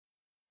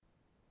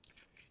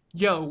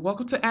Yo,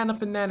 welcome to Anime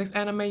Fanatics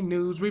Anime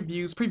News,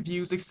 Reviews,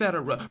 Previews,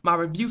 etc. My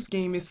review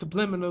scheme is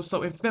subliminal,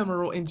 so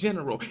ephemeral in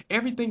general.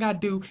 Everything I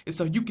do is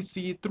so you can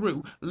see it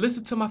through.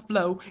 Listen to my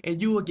flow, and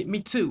you will get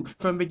me too.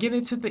 From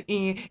beginning to the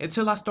end,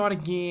 until I start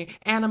again.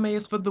 Anime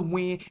is for the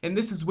win, and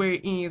this is where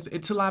it ends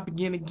until I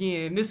begin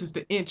again. This is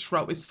the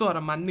intro, it's sort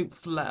of my new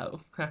flow.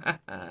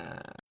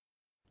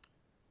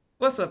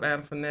 What's up,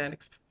 Anime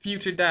Fanatics?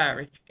 Future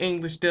Diary,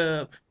 English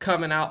dub,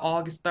 coming out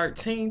August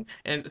 13th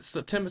and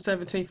September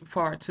 17th for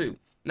part 2.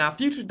 Now,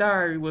 Future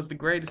Diary was the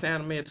greatest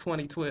anime of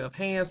 2012,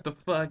 hands the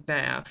fuck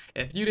down.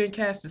 If you didn't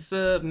catch the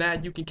sub, now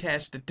you can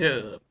catch the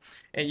dub.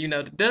 And you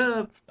know, the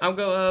dub, I'm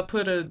gonna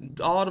put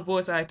all the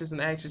voice actors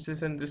and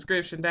actresses in the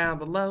description down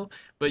below.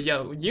 But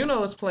yo,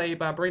 Yuno is played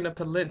by Brina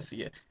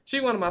Palencia.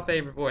 She one of my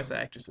favorite voice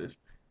actresses.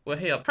 Well,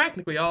 hell,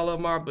 practically all of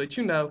them are, but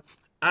you know,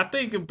 I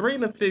think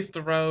Brina fixed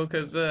the role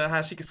because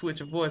how she can switch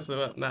her voice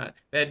up, not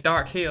that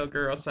dark hell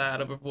girl side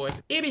of her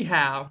voice.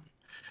 Anyhow,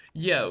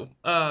 yo,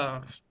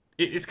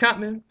 it's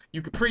coming.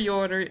 You can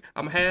pre-order it.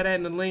 I'm gonna have that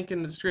in the link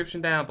in the description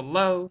down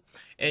below.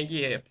 And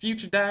yeah,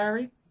 Future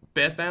Diary,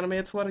 best anime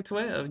of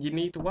 2012. You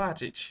need to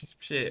watch it.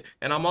 Shit.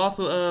 And I'm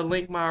also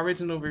link my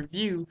original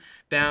review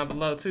down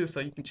below too, so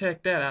you can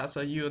check that out,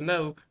 so you'll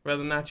know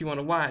whether or not you want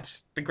to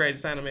watch the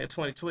greatest anime of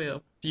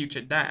 2012,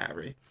 Future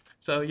Diary.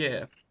 So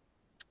yeah.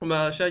 I'm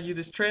gonna show you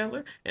this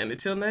trailer, and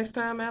until next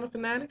time, Anime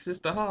Fanatics, it's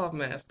the Hall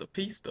Master.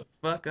 Peace the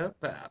fuck up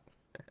out.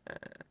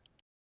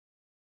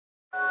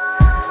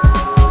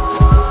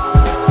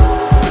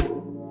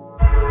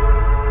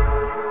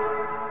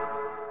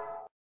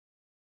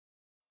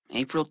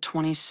 April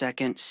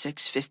 22nd,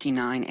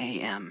 6:59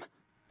 a.m.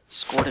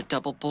 Scored a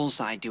double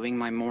bullseye doing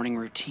my morning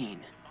routine.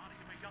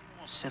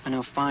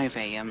 7:05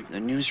 a.m., the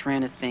news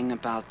ran a thing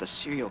about the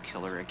serial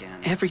killer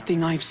again.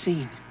 Everything I've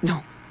seen,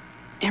 no,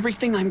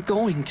 everything I'm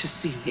going to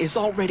see is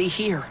already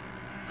here.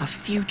 A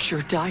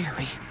future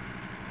diary.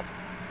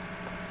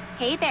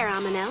 Hey there,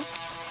 Amino.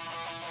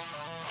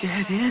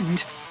 Dead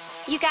end?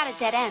 You got a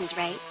dead end,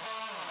 right?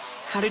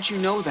 How did you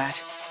know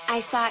that? I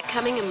saw it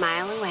coming a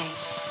mile away.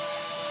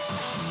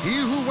 He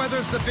who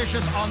weathers the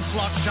vicious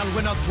onslaught shall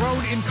win a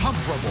throne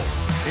incomparable.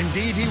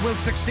 Indeed, he will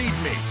succeed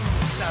me.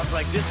 Sounds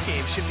like this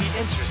game should be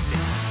interesting.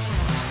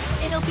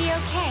 It'll be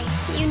okay.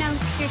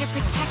 Yuno's here to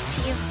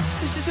protect you.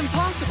 This is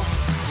impossible.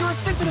 You're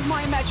a figment of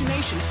my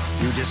imagination.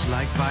 You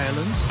dislike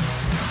violence?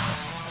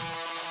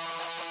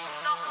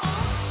 The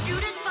whole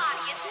student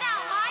body is now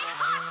my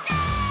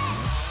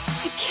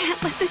hostage! I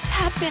can't let this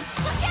happen.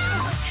 Look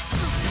out!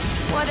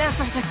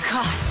 Whatever the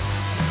cost.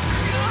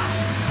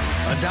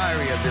 A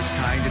diary of this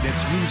kind and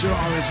its user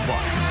are as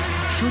one.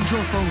 Should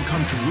your phone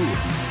come to ruin,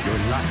 your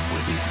life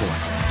will be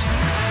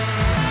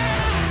forfeit.